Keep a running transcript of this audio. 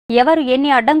ఎవరు ఎన్ని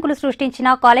అడ్డంకులు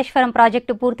సృష్టించినా కాళేశ్వరం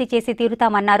ప్రాజెక్టు పూర్తి చేసి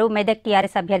తీరుతామన్నారు మెదక్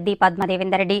టీఆర్ఎస్ అభ్యర్థి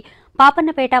పద్మదేవేందర్రెడ్డి.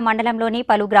 పాపన్నపేట మండలంలోని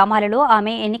పలు గ్రామాలలో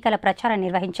ఆమె ఎన్నికల ప్రచారం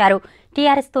నిర్వహించారు.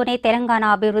 టీఆర్ఎస్తోనే తెలంగాణ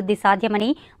అభివృద్ధి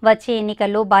సాధ్యమని, వచ్చే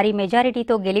ఎన్నికల్లో భారీ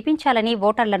మెజారిటీతో గెలిపించాలని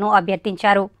ఓటర్లను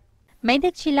అభ్యర్థించారు.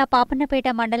 మెదక్ జిల్లా పాపన్నపేట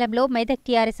మండలంలో మెదక్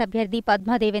టీఆర్ఎస్ అభ్యర్థి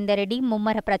పద్మదేవేందర్రెడ్డి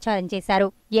ముమ్మర ప్రచారం చేశారు.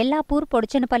 ఎల్లాపూర్,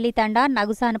 పొడిచనపల్లి తండా,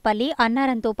 నగుసానపల్లి,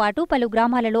 అన్నారంతో పాటు పలు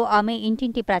గ్రామాలలో ఆమె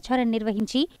ఇంటింటి ప్రచారం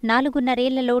నిర్వహించి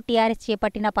 4.5 టీఆర్ఎస్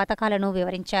చేపట్టిన పథకాలను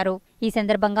వివరించారు. ఈ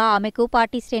సందర్భంగా ఆమెకు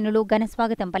పార్టీ శ్రేణులు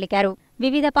ఘనస్వాగతం పలికారు.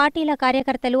 వివిధ పార్టీల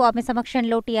కార్యకర్తలు ఆమె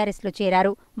సమక్షంలో టీఆర్ఎస్లో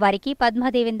చేరారు. వారికి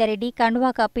పద్మదేవేందర్రెడ్డి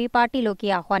కండువా కప్పి పార్టీలోకి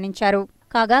ఆహ్వానించారు.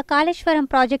 కాగా కాళేశ్వరం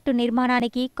ప్రాజెక్టు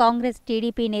నిర్మాణానికి కాంగ్రెస్,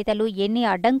 టీడీపీ నేతలు ఎన్ని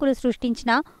అడ్డంకులు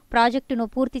సృష్టించినా ప్రాజెక్టును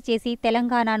పూర్తి చేసి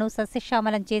తెలంగాణను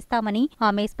సస్యశ్యామలం చేస్తామని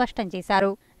ఆమె స్పష్టం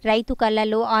చేశారు. రైతు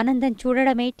కళ్లల్లో ఆనందం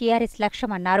చూడడమే టీఆర్ఎస్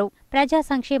లక్ష్యమన్నారు. ప్రజా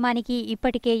సంక్షేమానికి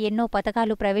ఇప్పటికే ఎన్నో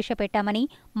పథకాలు ప్రవేశపెట్టామని,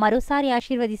 మరోసారి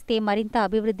ఆశీర్వదిస్తే మరింత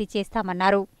అభివృద్ధి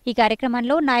చేస్తామన్నారు. ఈ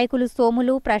కార్యక్రమంలో నాయకులు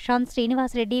సోములు, ప్రశాంత్,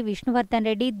 శ్రీనివాసరెడ్డి, విష్ణువర్ధన్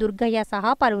రెడ్డి, దుర్గయ్య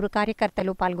సహా పలువురు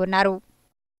కార్యకర్తలు పాల్గొన్నారు.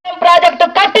 ప్రాజెక్టు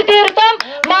కట్టి తీరుతాం,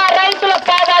 మా రైతుల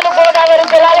పాదాలు గోదావరి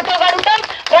జలాలతో కడుతాం,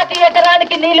 ప్రతి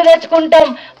ఎకరానికి నీళ్లు తెచ్చుకుంటాం.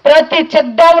 ప్రతి చెక్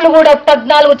డ్యాములు కూడా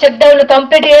 14 చెక్ డ్యాములు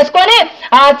కంప్లీట్ చేసుకొని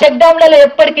ఆ చెక్ డ్యాములలో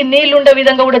ఎప్పటికీ నీళ్లు ఉండే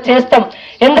విధంగా కూడా చేస్తాం.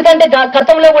 ఎందుకంటే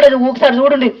గతంలో కూడా ఒకసారి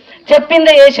చూడండి,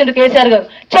 చెప్పిందే చేసిండు కేసీఆర్ గారు,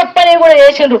 చెప్పని కూడా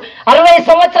చేసిండు. 60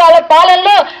 సంవత్సరాల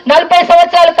పాలనలో 40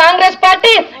 సంవత్సరాలు కాంగ్రెస్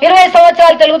పార్టీ, 20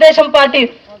 సంవత్సరాలు తెలుగుదేశం పార్టీ.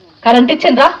 కరెంట్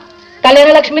ఇచ్చిండ్రా, కళ్యాణ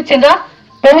లక్ష్మి ఇచ్చిండ్రా,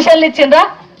 పెన్షన్లు ఇచ్చిండ్రా,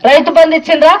 రైతు బంధు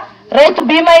ఇచ్చిండ్రా, రైతు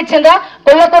బీమా ఇచ్చిండ్రా,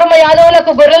 కుర్మ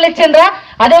యాదవులకు గొర్రెలు ఇచ్చిండ్రా,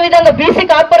 అదే విధంగా బీసీ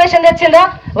కార్పొరేషన్ తెచ్చిండ్రా,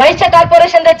 వైశ్య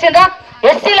కార్పొరేషన్ తెచ్చిండ్రా.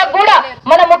 ఎస్సీలకు కూడా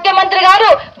మన ముఖ్యమంత్రి గారు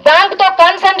బ్యాంకుతో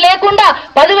కన్సర్న్ లేకుండా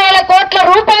 10,000 కోట్ల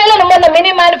రూపాయలను మన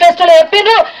మినీ మేనిఫెస్టోలో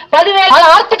చెప్పిండ్రు. 10,000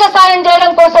 ఆర్థిక సాయం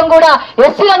చేయడం కోసం కూడా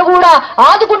ఎస్సీలను కూడా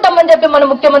ఆదుకుంటామని చెప్పి మన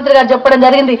ముఖ్యమంత్రి గారు చెప్పడం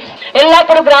జరిగింది.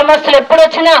 ఎల్లప్పుడూ గ్రామస్తులు ఎప్పుడు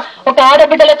వచ్చినా ఒక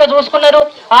ఆడబిడ్డలతో చూసుకున్నారు,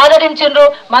 ఆదరించిండ్రు,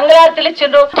 మంగళారతులు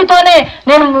ఇచ్చిండ్రు. తోనే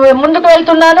నేను ముందుకు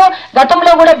వెళ్తున్నాను.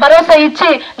 గతంలో కూడా భరోసా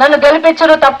ఇచ్చి నన్ను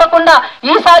గెలిపించరు. తప్పకుండా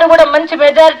ఈసారి కూడా మంచి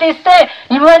మెజారిటీ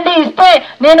ఇస్తే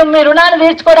నేను మీ రుణాలు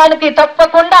తీర్చుకోవడానికి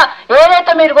తప్పకుండా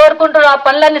ఏదైతే మీరు కోరుకుంటారో ఆ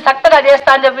పనులన్నీ చక్కగా చేస్తా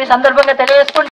అని చెప్పి సందర్భంగా తెలియజేసుకుంటాను.